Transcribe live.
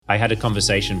I had a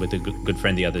conversation with a good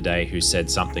friend the other day who said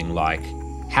something like,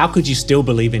 how could you still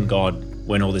believe in God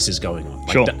when all this is going on?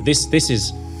 Sure. Like,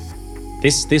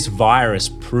 this virus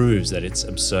proves that it's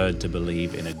absurd to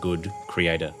believe in a good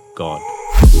creator God.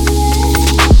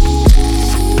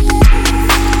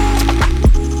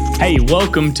 Hey,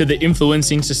 welcome to the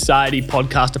Influencing Society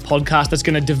podcast, a podcast that's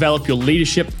going to develop your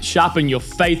leadership, sharpen your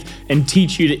faith, and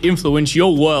teach you to influence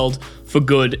your world for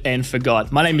good and for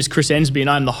God. My name is Chris Ensby, and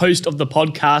I'm the host of the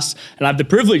podcast, and I have the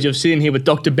privilege of sitting here with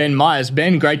Dr. Ben Myers.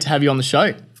 Ben, great to have you on the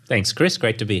show. Thanks, Chris.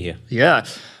 Great to be here. Yeah.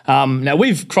 Now,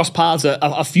 we've crossed paths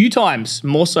a few times,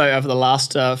 more so over the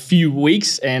last few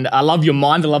weeks, and I love your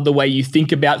mind. I love the way you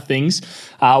think about things.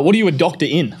 What are you a doctor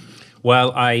in?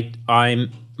 Well,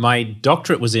 my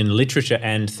doctorate was in literature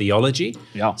and theology.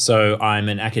 Yeah. So I'm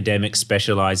an academic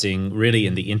specializing really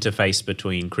in the interface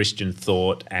between Christian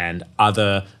thought and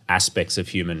other aspects of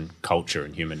human culture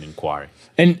and human inquiry.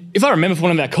 And if I remember from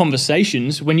one of our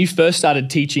conversations, when you first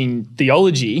started teaching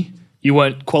theology, you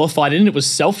weren't qualified in it. It was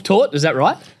self-taught. Is that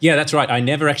right? Yeah, that's right. I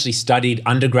never actually studied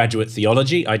undergraduate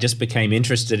theology. I just became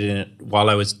interested in it while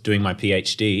I was doing my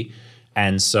PhD.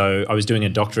 And so I was doing a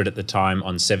doctorate at the time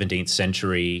on 17th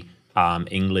century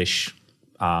English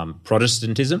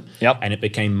Protestantism. Yep. And it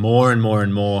became more and more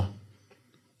and more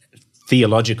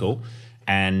theological.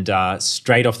 And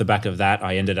straight off the back of that,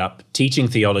 I ended up teaching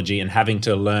theology and having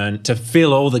to learn to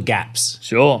fill all the gaps.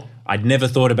 Sure. I'd never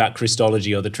thought about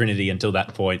Christology or the Trinity until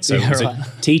that point. So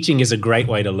teaching is a great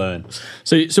way to learn.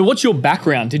 So what's your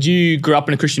background? Did you grow up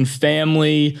in a Christian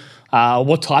family?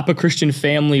 What type of Christian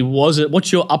family was it?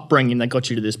 What's your upbringing that got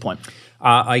you to this point?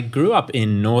 I grew up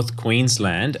in North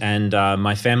Queensland, and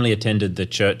my family attended the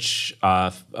church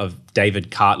of David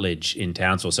Cartledge in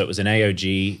Townsville. So it was an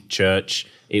AOG church.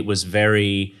 It was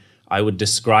very, I would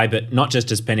describe it not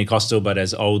just as Pentecostal, but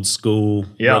as old school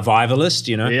revivalist,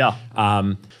 you know? Yeah.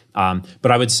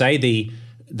 But I would say the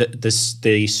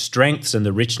strengths and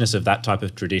the richness of that type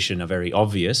of tradition are very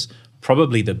obvious.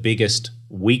 Probably the biggest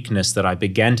weakness that I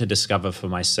began to discover for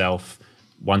myself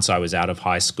once I was out of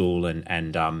high school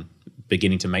and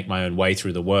beginning to make my own way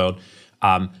through the world,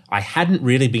 I hadn't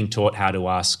really been taught how to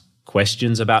ask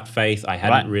questions about faith. I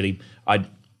hadn't really,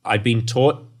 I'd been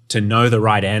taught to know the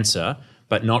right answer,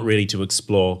 but not really to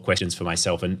explore questions for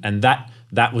myself. And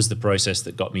that was the process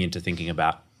that got me into thinking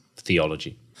about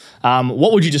theology.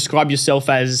 What would you describe yourself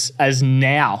as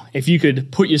now? If you could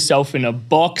put yourself in a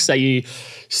box, are you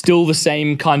still the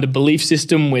same kind of belief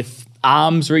system with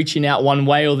arms reaching out one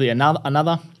way or the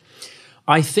another?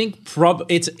 I think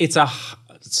it's a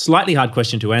slightly hard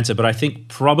question to answer, but I think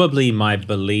probably my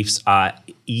beliefs are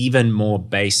even more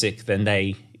basic than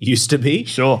they used to be.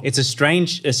 Sure. It's a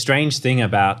strange thing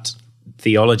about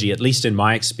theology, at least in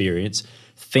my experience,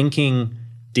 thinking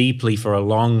deeply for a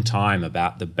long time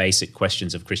about the basic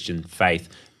questions of Christian faith.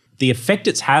 The effect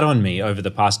it's had on me over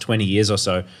the past 20 years or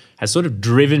so has sort of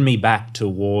driven me back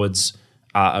towards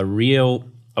a real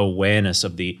awareness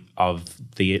of the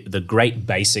great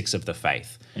basics of the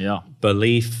faith. Yeah.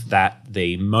 Belief that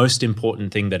the most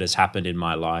important thing that has happened in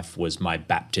my life was my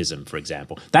baptism, for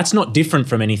example. That's not different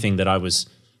from anything that I was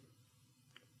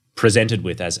presented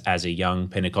with as a young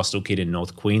Pentecostal kid in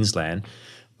North Queensland,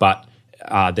 but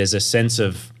there's a sense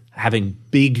of having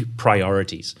big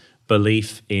priorities,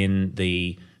 belief in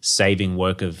the saving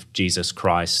work of Jesus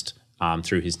Christ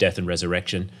through his death and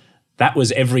resurrection. That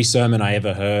was every sermon I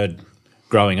ever heard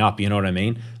growing up, you know what I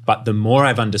mean? But the more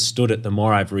I've understood it, the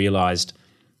more I've realized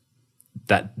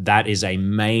that is a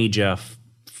major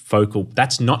focal,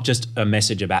 that's not just a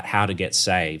message about how to get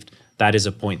saved. That is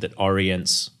a point that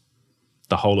orients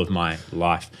the whole of my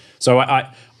life. So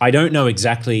I don't know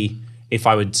exactly if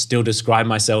I would still describe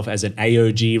myself as an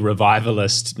AOG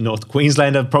revivalist North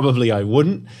Queenslander. Probably I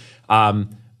wouldn't.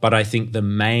 But I think the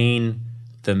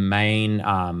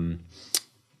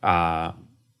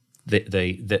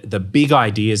big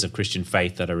ideas of Christian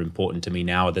faith that are important to me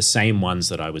now are the same ones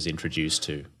that I was introduced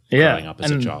to growing up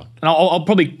as a child. And I'll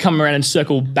probably come around and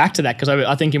circle back to that because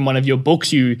I think in one of your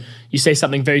books you say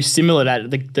something very similar, that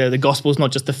the gospel is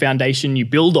not just the foundation you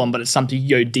build on, but it's something you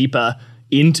go deeper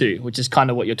into, which is kind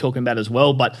of what you're talking about as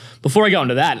well. But before I go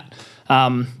into that,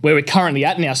 where we're currently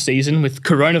at in our season with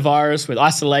coronavirus, with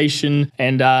isolation,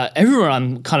 and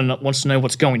everyone kind of wants to know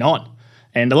what's going on.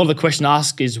 And a lot of the question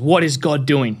asked is, what is God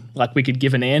doing? Like, we could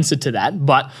give an answer to that,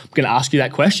 but I'm going to ask you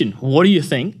that question. What do you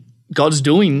think God's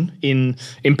doing in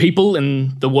people,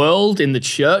 in the world, in the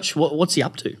church? What's he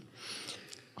up to?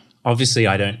 Obviously,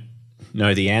 I don't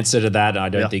know the answer to that. I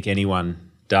don't think anyone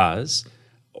does.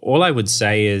 All I would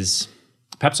say is,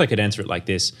 perhaps I could answer it like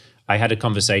this. I had a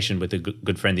conversation with a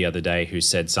good friend the other day who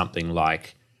said something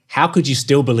like, how could you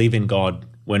still believe in God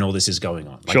when all this is going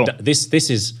on. Like Sure.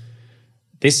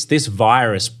 This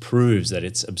virus proves that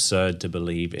it's absurd to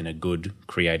believe in a good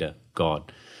creator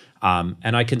God.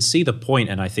 And I can see the point,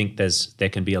 and I think there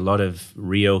can be a lot of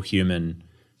real human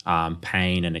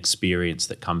pain and experience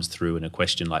that comes through in a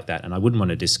question like that. And I wouldn't want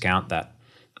to discount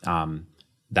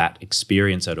that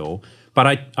experience at all. But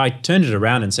I turned it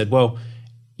around and said, well,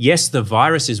 yes, the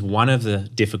virus is one of the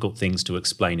difficult things to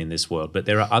explain in this world, but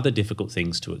there are other difficult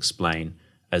things to explain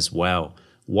as well.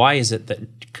 Why is it that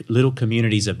little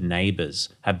communities of neighbors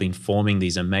have been forming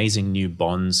these amazing new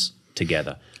bonds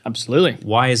together? Absolutely.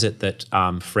 Why is it that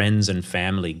friends and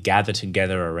family gather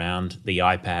together around the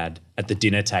iPad at the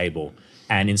dinner table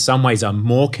and in some ways are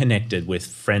more connected with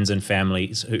friends and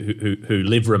families who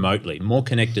live remotely, more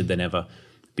connected than ever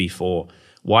before?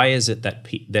 Why is it that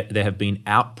there have been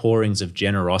outpourings of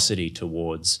generosity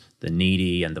towards the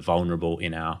needy and the vulnerable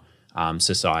in our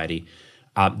society?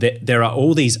 There are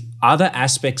all these other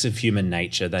aspects of human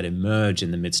nature that emerge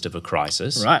in the midst of a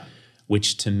crisis, Right.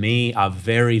 which to me are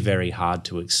very, very hard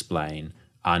to explain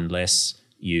unless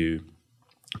you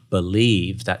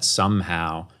believe that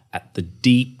somehow at the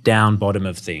deep down bottom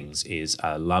of things is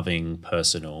a loving,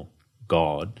 personal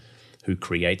God who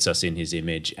creates us in his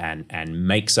image and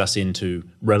makes us into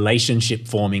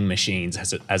relationship-forming machines,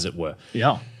 as it were.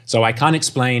 Yeah. So I can't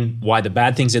explain why the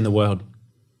bad things in the world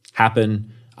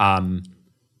happen,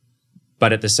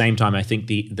 but at the same time, I think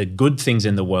the good things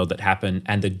in the world that happen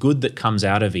and the good that comes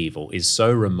out of evil is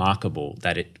so remarkable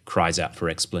that it cries out for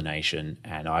explanation.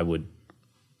 And I would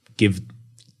give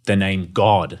the name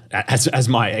God as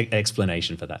my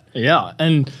explanation for that. Yeah.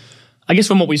 And I guess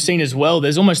from what we've seen as well,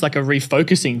 there's almost like a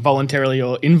refocusing, voluntarily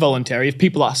or involuntary, if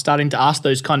people are starting to ask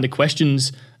those kind of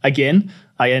questions again,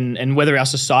 and whether our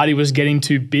society was getting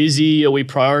too busy or we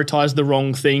prioritized the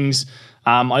wrong things.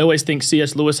 I always think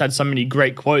C.S. Lewis had so many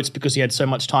great quotes because he had so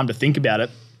much time to think about it.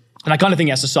 And I kind of think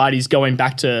our society is going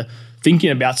back to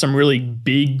thinking about some really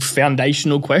big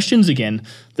foundational questions again.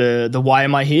 The why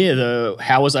am I here? The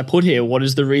how was I put here? What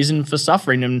is the reason for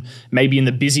suffering? And maybe in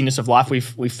the busyness of life,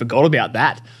 we've forgot about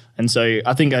that. And so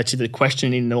I think actually the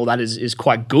questioning and all that is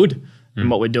quite good in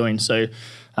what we're doing. So,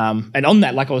 and on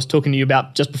that, like I was talking to you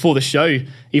about just before the show,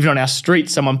 even on our street,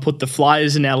 someone put the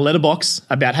flyers in our letterbox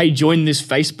about, hey, join this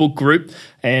Facebook group.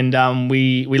 And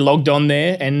we logged on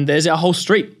there and there's our whole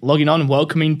street logging on,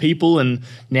 welcoming people. And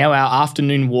now our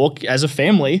afternoon walk as a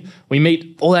family, we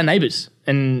meet all our neighbors.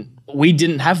 And we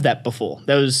didn't have that before.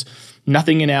 There was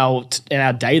nothing in our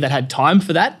day that had time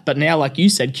for that. But now, like you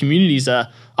said, communities are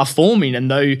forming,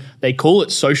 and though they call it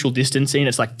social distancing,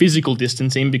 it's like physical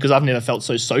distancing because I've never felt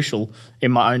so social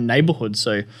in my own neighborhood.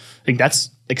 So I think that's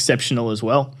exceptional as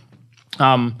well.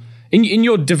 In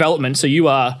your development, so you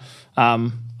are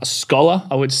a scholar,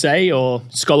 I would say, or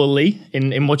scholarly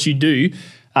in what you do.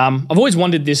 I've always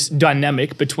wondered this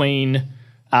dynamic between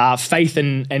faith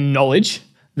and knowledge.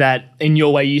 That in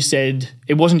your way you said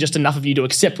it wasn't just enough of you to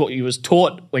accept what you was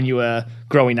taught when you were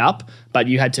growing up, but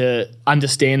you had to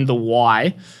understand the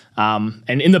why.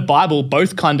 And in the Bible,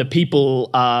 both kind of people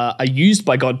are used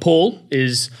by God. Paul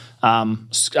is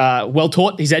well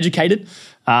taught; he's educated,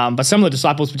 but some of the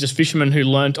disciples were just fishermen who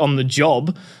learnt on the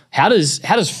job. How does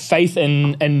faith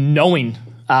and knowing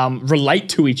relate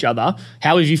to each other?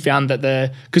 How have you found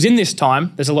that because in this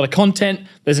time, there's a lot of content,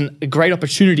 there's a great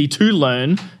opportunity to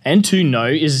learn and to know.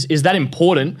 Is that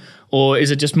important, or is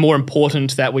it just more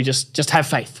important that we just have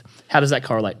faith? How does that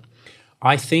correlate?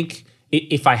 I think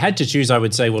if I had to choose, I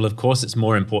would say, well, of course, it's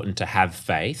more important to have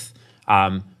faith.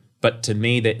 But to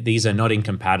me, these are not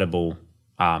incompatible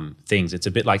things. It's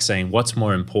a bit like saying, what's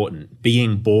more important,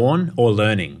 being born or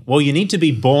learning? Well, you need to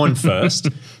be born first,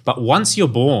 but once you're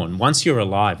born, once you're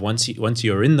alive, once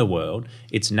you're in the world,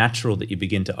 it's natural that you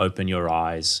begin to open your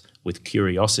eyes with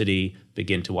curiosity,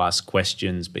 begin to ask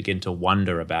questions, begin to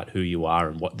wonder about who you are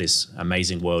and what this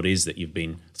amazing world is that you've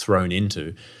been thrown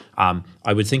into.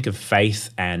 I would think of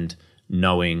faith and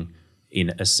knowing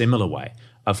in a similar way.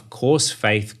 Of course,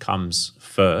 faith comes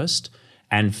first,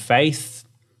 and faith,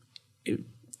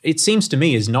 it seems to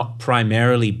me, is not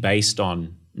primarily based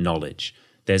on knowledge.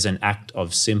 There's an act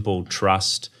of simple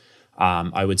trust.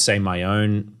 I would say my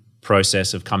own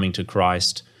process of coming to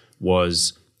Christ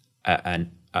was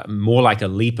more like a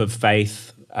leap of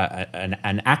faith,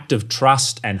 an act of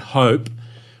trust and hope,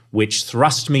 which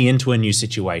thrust me into a new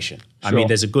situation. Sure. I mean,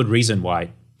 there's a good reason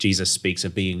why Jesus speaks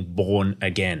of being born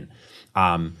again.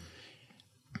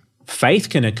 Faith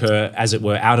can occur, as it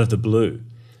were, out of the blue.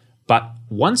 But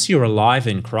once you're alive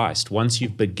in Christ, once you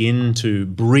begin to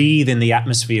breathe in the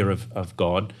atmosphere of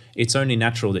God, it's only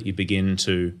natural that you begin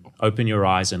to open your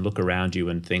eyes and look around you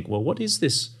and think, well, what is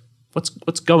this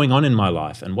what's going on in my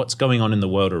life and what's going on in the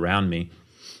world around me,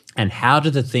 and how do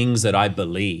the things that I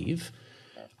believe,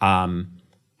 how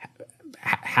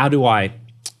do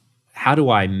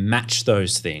I match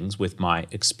those things with my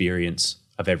experience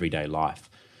of everyday life?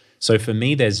 So for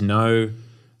me, there's no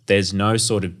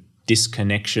sort of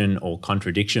disconnection or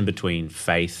contradiction between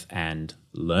faith and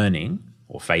learning,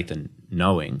 or faith and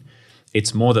knowing.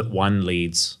 It's more that one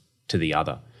leads to the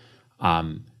other.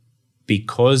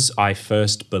 Because I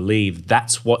first believe,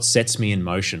 that's what sets me in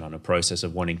motion on a process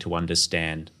of wanting to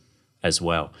understand as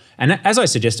well. And as I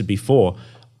suggested before,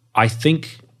 I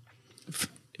think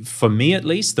for me at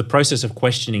least, the process of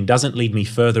questioning doesn't lead me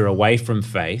further away from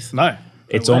faith. No.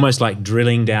 It's almost like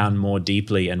drilling down more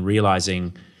deeply and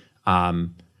realizing,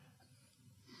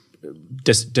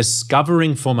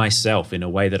 discovering for myself in a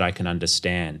way that I can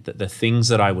understand that the things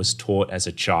that I was taught as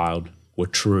a child were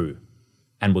true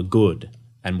and were good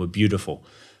and were beautiful.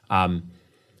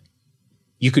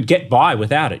 You could get by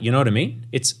without it. You know what I mean?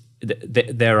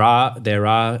 There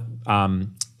are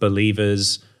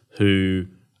believers who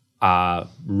are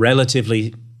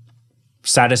relatively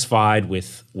satisfied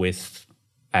with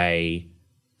a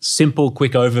simple,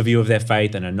 quick overview of their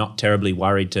faith and are not terribly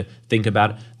worried to think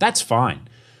about it. That's fine.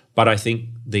 But I think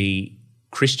the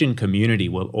Christian community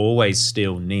will always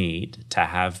still need to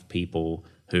have people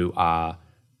who are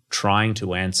trying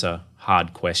to answer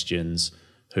hard questions,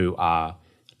 who are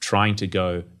trying to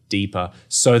go deeper,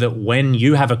 so that when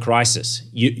you have a crisis,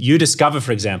 you discover,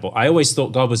 for example, I always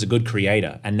thought God was a good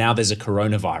creator, and now there's a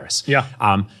coronavirus. Yeah.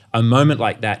 A moment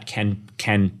like that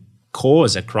can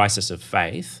cause a crisis of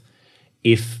faith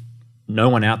if no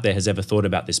one out there has ever thought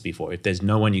about this before, if there's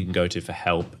no one you can go to for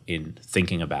help in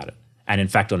thinking about it. And in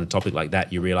fact, on a topic like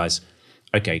that, you realize,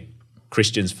 okay,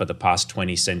 Christians for the past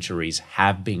 20 centuries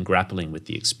have been grappling with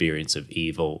the experience of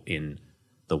evil in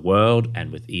the world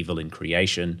and with evil in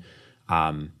creation.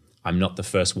 I'm not the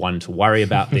first one to worry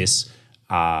about this.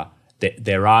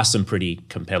 There are some pretty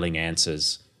compelling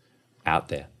answers out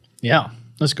there. Yeah,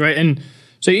 that's great. And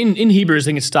so in Hebrews, I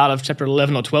think it's start of chapter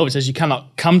 11 or 12, it says you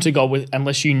cannot come to God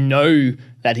unless you know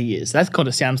that he is. That kind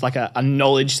of sounds like a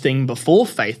knowledge thing before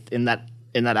faith in that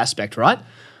aspect, right?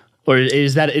 Or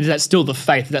is that still the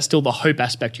faith? Is that still the hope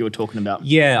aspect you were talking about?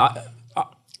 Yeah,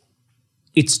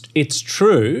 it's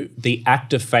true. The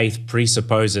act of faith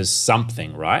presupposes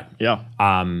something, right? Yeah.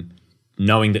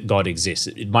 Knowing that God exists.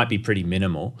 It might be pretty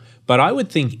minimal. But I would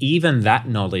think even that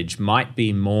knowledge might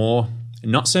be more,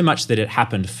 not so much that it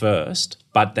happened first,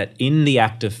 but that in the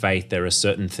act of faith there are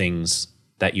certain things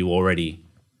that you already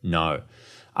know.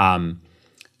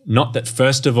 Not that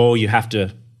first of all you have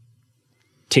to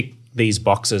tick these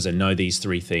boxes and know these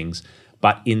three things,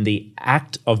 but in the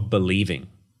act of believing,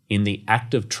 in the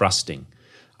act of trusting,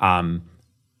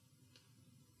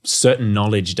 certain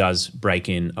knowledge does break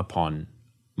in upon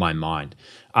my mind.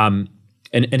 An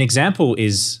example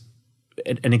is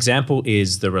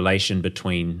the relation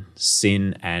between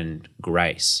sin and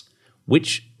grace.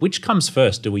 Which comes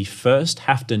first? Do we first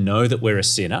have to know that we're a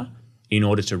sinner in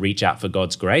order to reach out for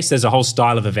God's grace? There's a whole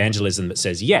style of evangelism that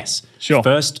says, yes, sure.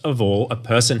 First of all, a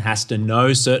person has to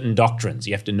know certain doctrines.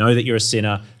 You have to know that you're a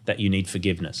sinner, that you need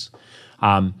forgiveness.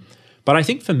 But I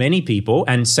think for many people,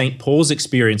 and St. Paul's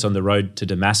experience on the road to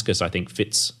Damascus, I think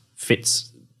fits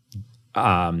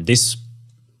this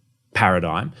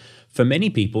paradigm. For many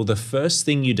people, the first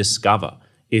thing you discover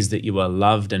is that you are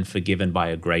loved and forgiven by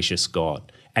a gracious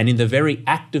God. And in the very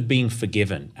act of being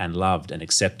forgiven and loved and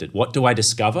accepted, what do I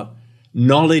discover?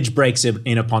 Knowledge breaks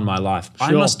in upon my life. Sure.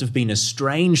 I must have been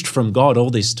estranged from God all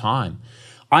this time.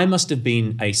 I must have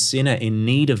been a sinner in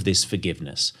need of this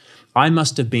forgiveness. I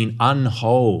must have been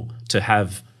unwhole to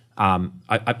have,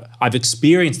 I've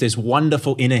experienced this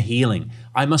wonderful inner healing.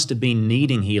 I must have been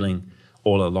needing healing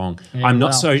all along. Yeah, I'm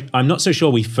not so sure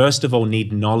we first of all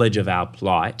need knowledge of our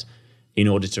plight in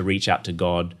order to reach out to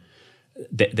God.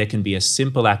 There can be a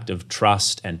simple act of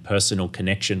trust and personal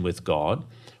connection with God,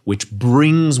 which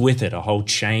brings with it a whole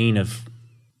chain of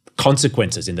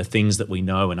consequences in the things that we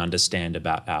know and understand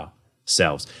about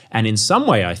ourselves. And in some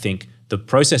way, I think the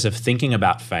process of thinking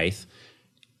about faith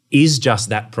is just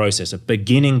that process of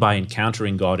beginning by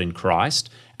encountering God in Christ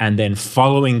and then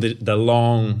following the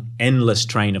long, endless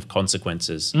train of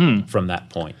consequences from that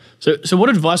point. So what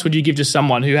advice would you give to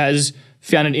someone who has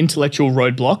found an intellectual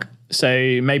roadblock?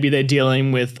 So maybe they're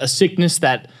dealing with a sickness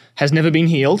that has never been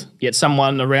healed, yet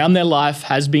someone around their life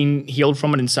has been healed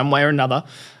from it in some way or another,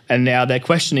 and now they're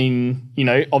questioning,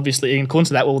 obviously in accordance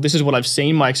to that, well, this is what I've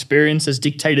seen, my experience has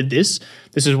dictated this.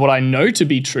 This is what I know to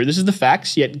be true. This is the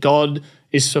facts, yet God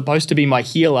is supposed to be my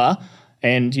healer,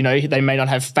 and they may not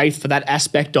have faith for that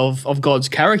aspect of God's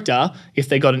character if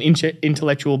they got an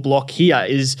intellectual block here.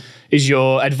 Is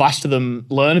your advice to them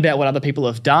learn about what other people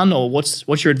have done, or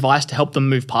what's your advice to help them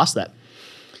move past that?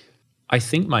 I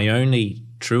think my only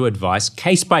true advice,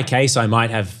 case by case, I might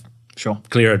have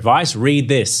clear advice. Read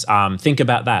this, think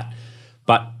about that.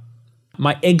 But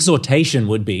my exhortation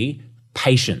would be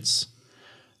patience.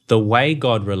 The way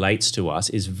God relates to us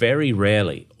is very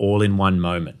rarely all in one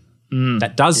moment.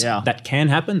 That can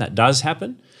happen, that does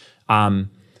happen.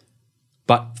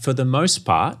 But for the most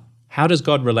part, how does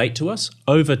God relate to us?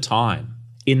 Over time,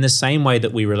 in the same way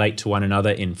that we relate to one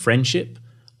another in friendship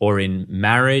or in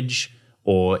marriage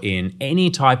or in any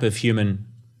type of human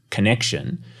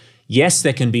connection. Yes,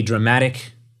 there can be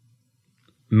dramatic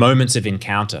moments of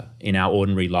encounter in our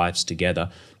ordinary lives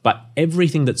together, but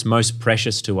everything that's most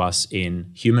precious to us in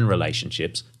human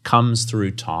relationships comes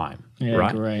through time,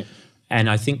 right? Great. And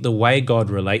I think the way God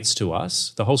relates to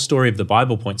us, the whole story of the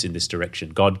Bible points in this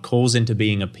direction. God calls into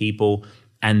being a people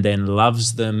and then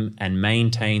loves them and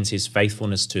maintains his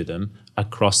faithfulness to them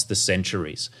across the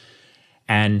centuries.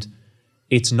 And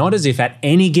it's not as if at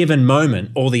any given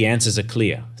moment all the answers are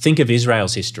clear. Think of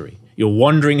Israel's history. You're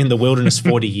wandering in the wilderness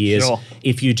 40 years. Sure.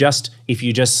 If you just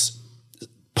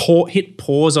hit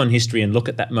pause on history and look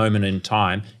at that moment in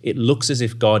time, it looks as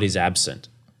if God is absent.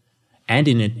 And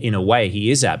in a way,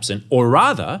 he is absent, or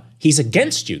rather, he's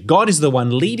against you. God is the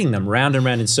one leading them round and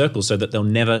round in circles so that they'll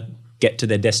never get to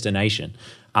their destination.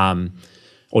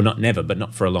 Or not never, but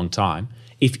not for a long time.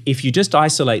 If you just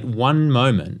isolate one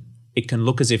moment, it can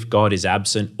look as if God is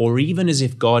absent, or even as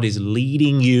if God is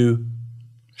leading you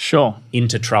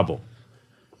into trouble.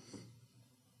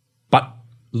 But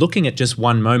looking at just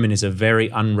one moment is a very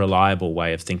unreliable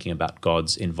way of thinking about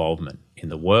God's involvement in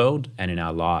the world and in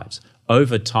our lives.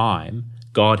 Over time,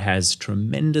 God has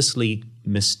tremendously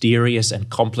mysterious and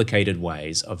complicated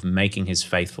ways of making his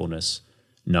faithfulness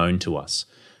known to us.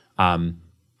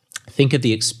 Think of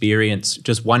the experience,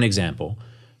 just one example.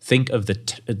 Think of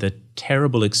the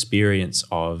terrible experience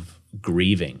of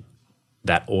grieving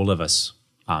that all of us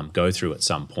go through at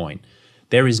some point.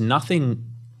 There is nothing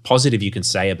positive you can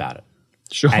say about it.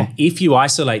 Sure. And if you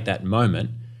isolate that moment,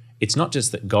 it's not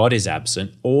just that God is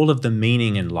absent, all of the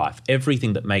meaning in life,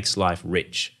 everything that makes life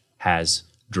rich has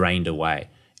drained away.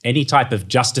 Any type of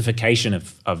justification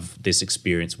of this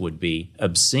experience would be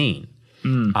obscene.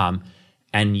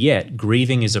 And yet,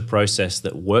 grieving is a process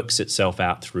that works itself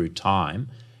out through time.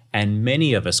 And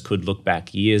many of us could look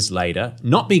back years later,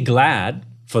 not be glad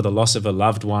for the loss of a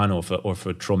loved one or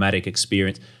for traumatic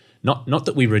experience. Not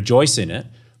that we rejoice in it,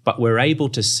 but we're able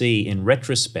to see in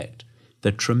retrospect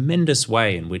the tremendous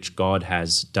way in which God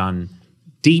has done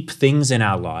deep things in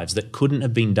our lives that couldn't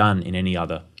have been done in any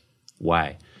other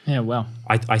way. Yeah, wow.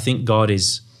 I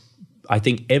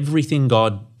think everything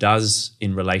God does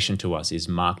in relation to us is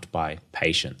marked by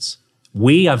patience.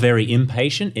 We are very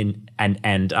impatient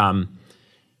and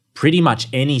pretty much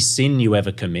any sin you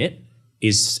ever commit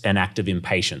is an act of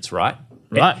impatience, right?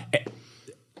 Right.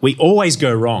 We always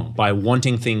go wrong by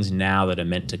wanting things now that are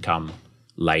meant to come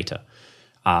later.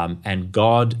 And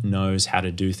God knows how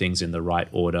to do things in the right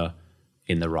order,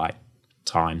 in the right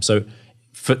time. So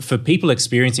for people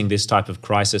experiencing this type of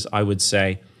crisis, I would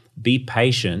say be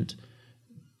patient.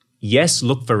 Yes,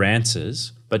 look for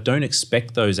answers, but don't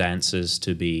expect those answers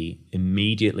to be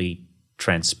immediately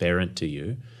transparent to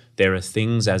you. There are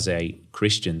things as a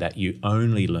Christian that you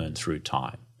only learn through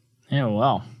time. Yeah,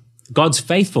 wow. God's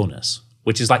faithfulness,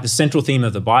 which is like the central theme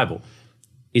of the Bible,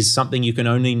 is something you can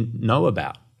only know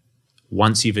about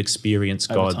once you've experienced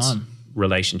God's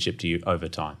relationship to you over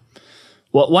time.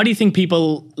 Why do you think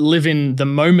people live in the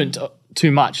moment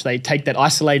too much? They take that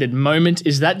isolated moment.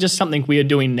 Is that just something we are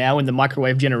doing now in the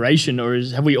microwave generation, or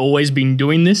have we always been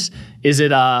doing this? Is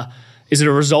it a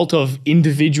result of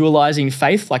individualizing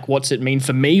faith? Like, what's it mean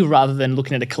for me, rather than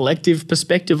looking at a collective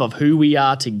perspective of who we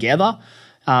are together?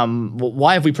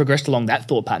 Why have we progressed along that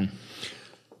thought pattern?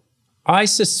 I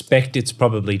suspect it's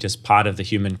probably just part of the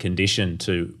human condition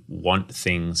to want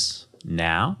things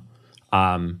now.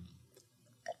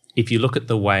 If you look at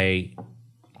the way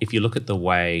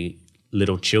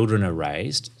little children are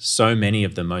raised, so many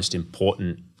of the most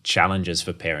important challenges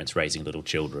for parents raising little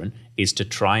children is to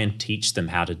try and teach them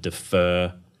how to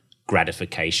defer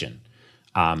gratification.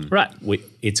 Right.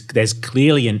 There's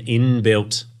clearly an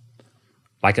inbuilt,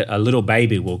 like a little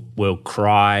baby will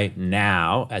cry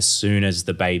now as soon as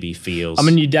the baby feels I'm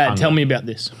a new dad. hunger. Tell me about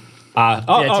this.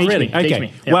 Really? Me, okay. teach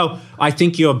me. Yep. Well, I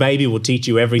think your baby will teach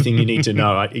you everything you need to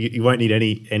know. You won't need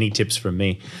any tips from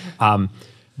me.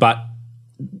 But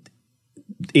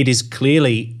it is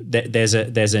clearly that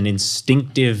there's an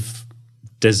instinctive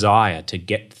desire to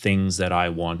get things that I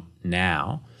want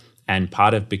now. And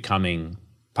part of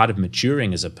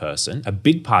maturing as a person, a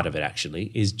big part of it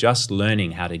actually, is just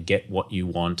learning how to get what you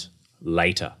want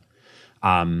later.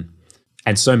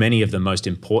 And so many of the most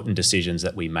important decisions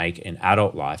that we make in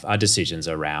adult life are decisions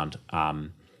around,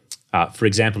 for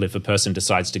example, if a person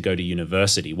decides to go to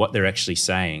university, what they're actually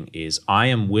saying is, I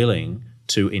am willing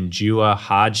to endure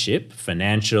hardship,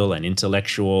 financial and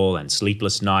intellectual and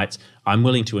sleepless nights. I'm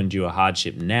willing to endure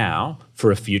hardship now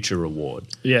for a future reward.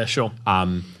 Yeah, sure.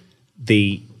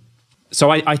 So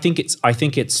I think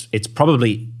it's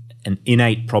probably an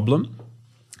innate problem.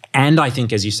 And I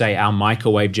think, as you say, our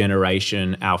microwave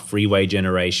generation, our freeway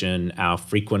generation, our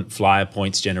frequent flyer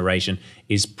points generation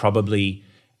is probably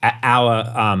our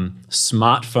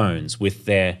smartphones with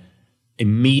their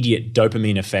immediate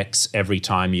dopamine effects every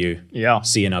time you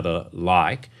see another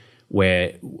like,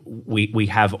 where we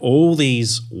have all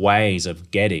these ways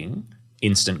of getting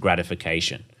instant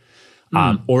gratification.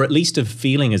 Or at least of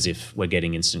feeling as if we're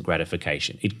getting instant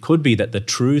gratification. It could be that the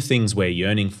true things we're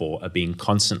yearning for are being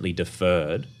constantly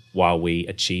deferred while we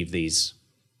achieve these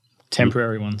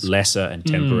temporary ones, lesser and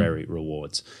temporary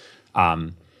rewards.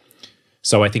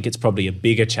 So I think it's probably a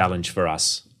bigger challenge for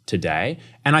us today.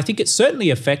 And I think it certainly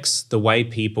affects the way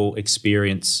people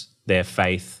experience their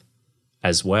faith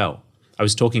as well. I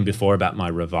was talking before about my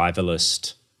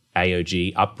revivalist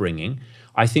AOG upbringing.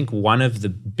 I think one of the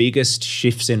biggest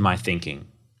shifts in my thinking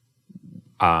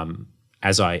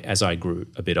as I grew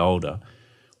a bit older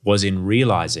was in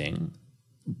realizing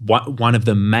one of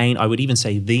the main, I would even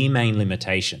say the main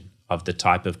limitation of the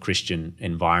type of Christian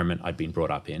environment I'd been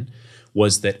brought up in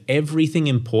was that everything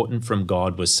important from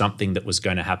God was something that was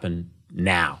going to happen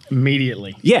now.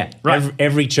 Immediately. Yeah. Right.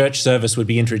 Every church service would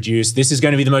be introduced. This is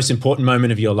going to be the most important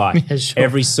moment of your life. Yeah, sure.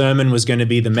 Every sermon was going to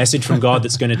be the message from God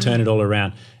that's going to turn it all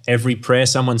around. Every prayer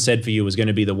someone said for you was going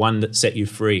to be the one that set you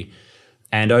free.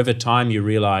 And over time you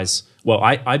realize, well,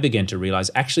 I began to realize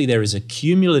actually there is a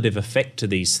cumulative effect to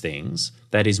these things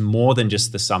that is more than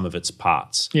just the sum of its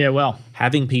parts. Yeah, well.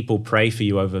 Having people pray for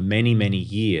you over many, many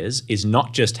years is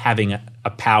not just having a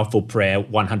powerful prayer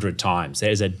 100 times.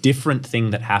 There's a different thing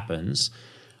that happens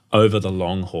over the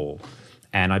long haul.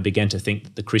 And I began to think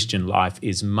that the Christian life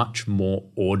is much more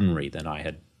ordinary than I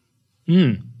had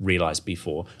realized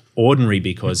before. Ordinary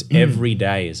because every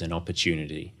day is an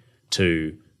opportunity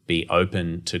to be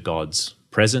open to God's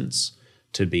presence,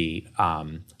 to be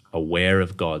aware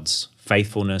of God's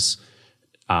faithfulness,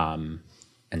 and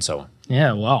so on.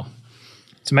 Yeah, wow.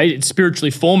 It's amazing. It's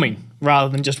spiritually forming rather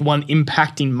than just one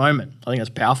impacting moment. I think that's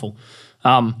powerful.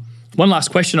 One last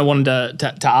question I wanted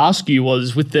to ask you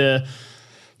was, with the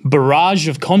barrage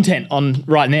of content on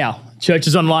right now, church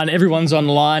is online, everyone's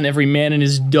online, every man and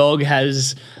his dog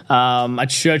has a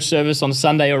church service on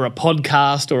Sunday or a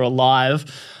podcast or a live.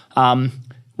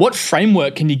 What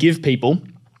framework can you give people?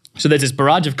 So there's this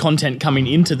barrage of content coming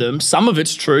into them. Some of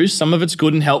it's true, some of it's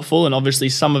good and helpful, and obviously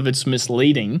some of it's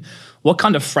misleading. What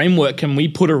kind of framework can we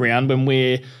put around when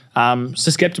we're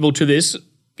susceptible to this,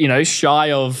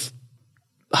 shy of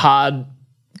hard,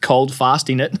 cold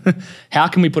fasting it? How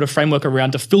can we put a framework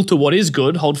around to filter what is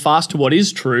good, hold fast to what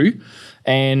is true,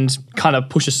 and kind of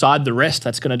push aside the rest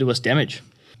that's going to do us damage?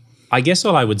 I guess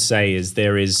all I would say is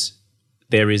there is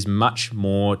much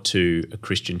more to a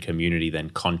Christian community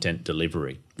than content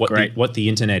delivery. What the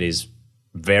internet is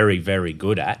very, very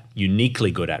good at, uniquely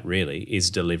good at really,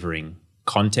 is delivering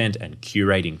content and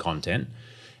curating content.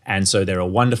 And so there are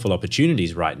wonderful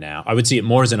opportunities right now. I would see it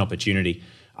more as an opportunity.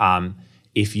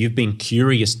 If you've been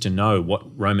curious to know what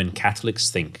Roman Catholics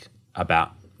think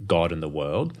about God and the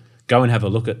world, go and have a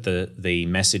look at the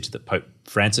message that Pope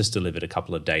Francis delivered a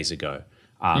couple of days ago.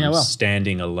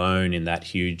 Standing alone in that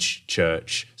huge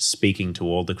church, speaking to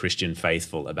all the Christian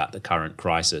faithful about the current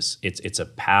crisis. It's a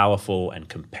powerful and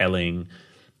compelling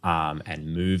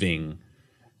and moving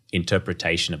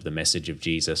interpretation of the message of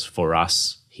Jesus for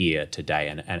us here today,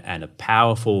 and a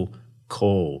powerful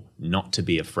call not to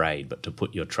be afraid, but to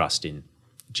put your trust in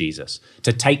Jesus,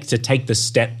 to take the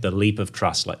step, the leap of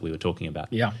trust, like we were talking about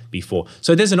before.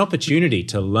 So there's an opportunity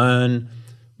to learn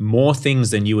more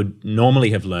things than you would normally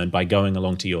have learned by going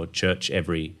along to your church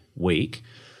every week.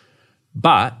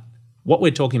 But what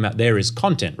we're talking about there is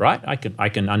content, right? I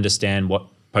can understand what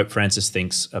Pope Francis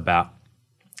thinks about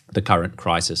the current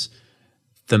crisis.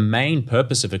 The main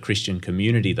purpose of a Christian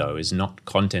community, though, is not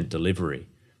content delivery,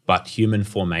 but human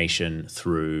formation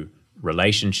through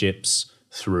relationships,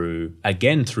 through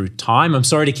time. I'm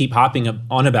sorry to keep harping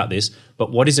on about this,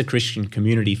 but what is a Christian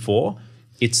community for?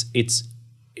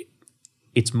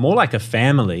 It's more like a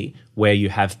family where you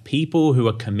have people who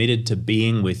are committed to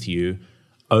being with you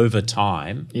over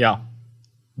time. Yeah.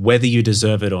 whether you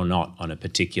deserve it or not on a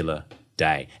particular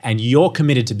day. And you're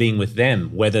committed to being with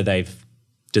them whether they've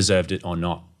deserved it or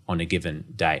not on a given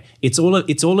day. It's all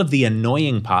of the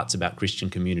annoying parts about Christian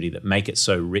community that make it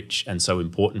so rich and so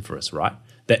important for us, right?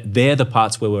 That they're the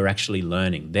parts where we're actually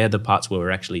learning. They're the parts where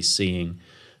we're actually seeing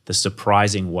the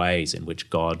surprising ways in which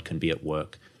God can be at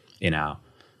work in our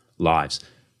lives.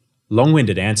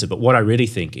 Long-winded answer, but what I really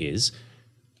think is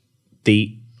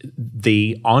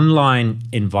the online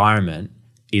environment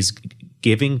is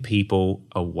giving people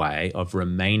a way of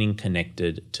remaining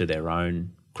connected to their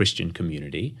own Christian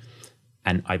community.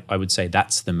 And I would say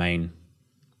that's the main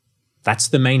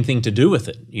thing to do with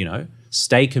it, you know.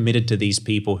 Stay committed to these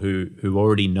people who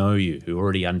already know you, who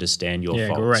already understand your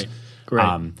faults.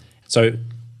 Great. So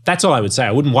that's all I would say.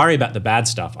 I wouldn't worry about the bad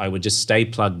stuff. I would just stay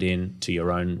plugged in to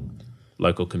your own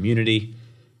local community.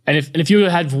 And if you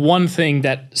had one thing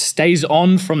that stays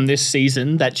on from this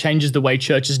season that changes the way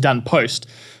church is done post,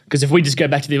 because if we just go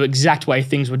back to the exact way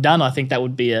things were done, I think that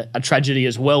would be a tragedy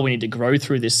as well. We need to grow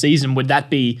through this season. Would that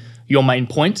be your main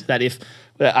point, that if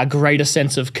a greater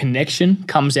sense of connection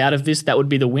comes out of this, that would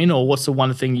be the win? Or what's the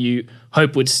one thing you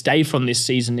hope would stay from this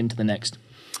season into the next?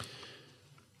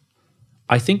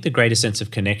 I think the greater sense of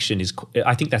connection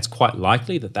I think that's quite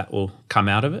likely that will come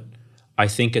out of it. I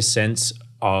think a sense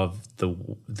of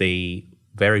the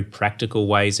very practical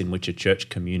ways in which a church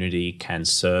community can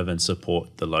serve and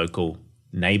support the local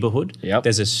neighborhood. Yep.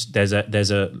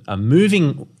 There's a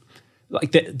moving,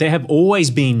 like there have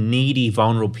always been needy,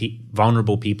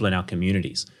 vulnerable people in our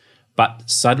communities, but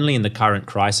suddenly in the current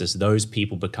crisis, those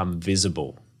people become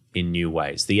visible in new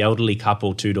ways. The elderly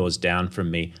couple 2 doors down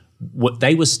from me,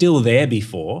 they were still there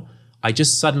before. I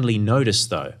just suddenly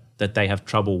noticed though that they have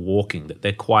trouble walking, that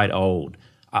they're quite old.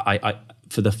 I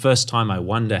for the first time, I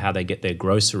wonder how they get their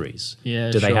groceries.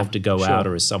 Yeah, Do they have to go out,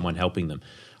 or is someone helping them?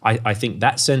 I think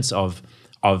that sense of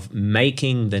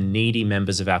making the needy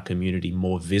members of our community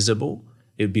more visible,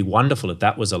 it would be wonderful if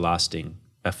that was a lasting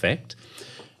effect.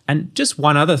 And just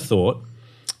one other thought,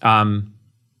 I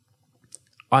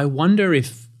wonder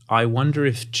if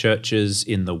churches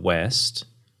in the West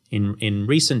in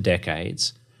recent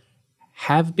decades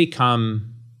have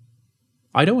become,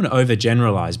 I don't want to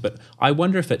overgeneralize, but I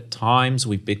wonder if at times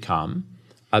we've become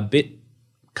a bit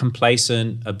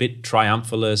complacent, a bit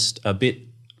triumphalist, a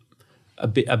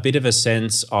bit of a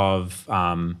sense of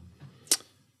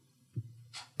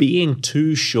being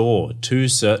too sure, too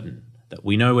certain that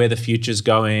we know where the future's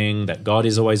going, that God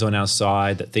is always on our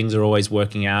side, that things are always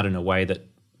working out in a way that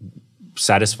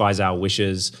satisfies our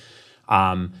wishes,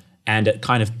 and at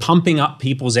kind of pumping up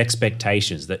people's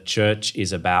expectations that church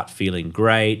is about feeling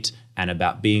great and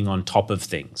about being on top of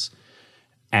things.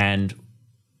 And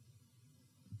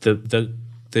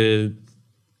the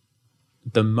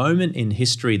moment in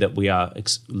history that we are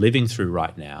living through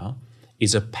right now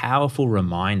is a powerful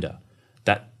reminder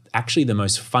that actually the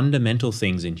most fundamental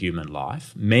things in human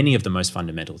life, many of the most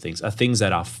fundamental things, are things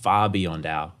that are far beyond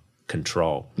our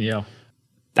control. Yeah.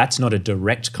 That's not a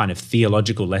direct kind of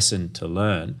theological lesson to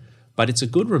learn, but it's a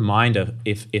good reminder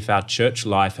if our church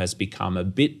life has become a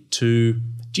bit too,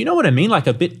 do you know what I mean? Like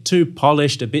a bit too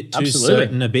polished, a bit too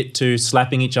certain, a bit too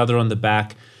slapping each other on the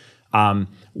back.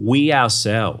 We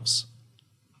ourselves,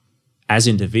 as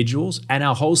individuals, and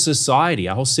our whole society,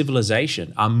 our whole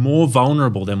civilization, are more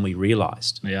vulnerable than we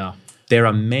realized. Yeah. There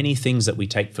are many things that we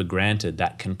take for granted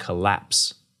that can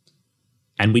collapse.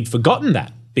 And we'd forgotten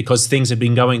that because things have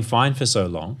been going fine for so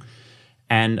long.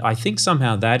 And I think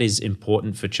somehow that is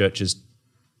important for churches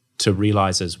to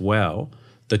realize as well.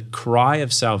 The cry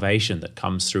of salvation that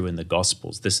comes through in the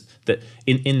Gospels, that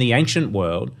in the ancient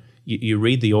world, you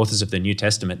read the authors of the New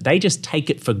Testament, they just take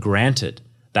it for granted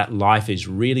that life is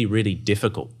really, really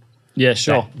difficult. Yeah,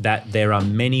 sure. That there are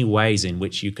many ways in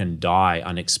which you can die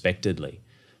unexpectedly.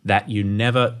 That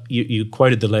you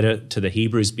quoted the letter to the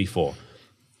Hebrews before,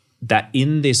 that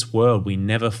in this world we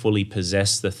never fully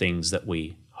possess the things that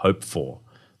we hope for.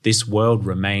 This world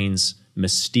remains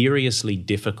mysteriously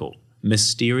difficult,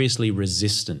 mysteriously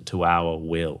resistant to our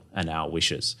will and our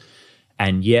wishes.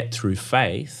 And yet through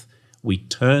faith, we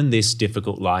turn this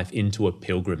difficult life into a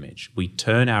pilgrimage. We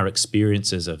turn our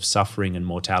experiences of suffering and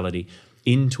mortality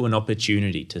into an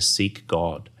opportunity to seek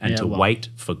God and wait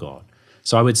for God.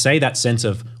 So I would say that sense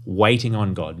of waiting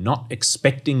on God, not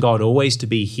expecting God always to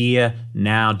be here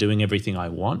now doing everything I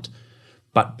want,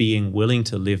 but being willing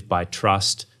to live by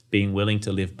trust, being willing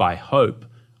to live by hope,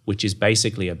 which is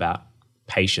basically about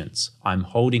patience. I'm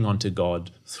holding on to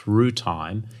God through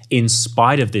time in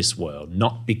spite of this world,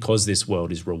 not because this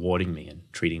world is rewarding me and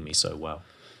treating me so well.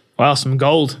 Wow, some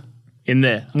gold in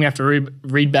there. I'm going to have to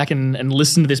read back and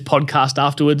listen to this podcast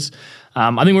afterwards.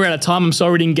 I think we're out of time. I'm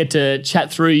sorry we didn't get to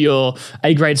chat through your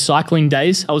A-grade cycling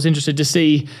days. I was interested to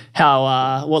see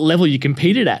how what level you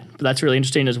competed at, but that's really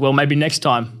interesting as well. Maybe next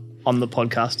time on the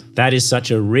podcast. That is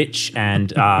such a rich and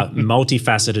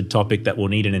multifaceted topic that will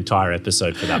need an entire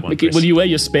episode for that one, Chris. Will you wear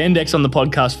your spandex on the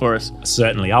podcast for us?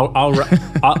 Certainly.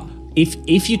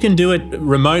 If you can do it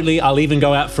remotely, I'll even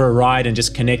go out for a ride and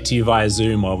just connect to you via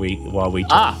Zoom while we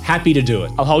talk. Happy to do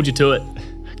it. I'll hold you to it.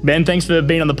 Ben, thanks for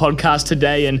being on the podcast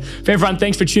today. And for everyone,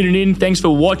 thanks for tuning in. Thanks for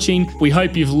watching. We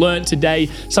hope you've learned today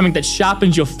something that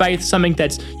sharpens your faith, something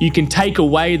that you can take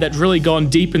away that's really gone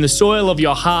deep in the soil of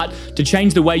your heart to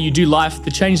change the way you do life,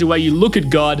 to change the way you look at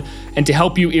God, and to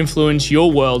help you influence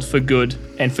your world for good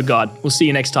and for God. We'll see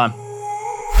you next time.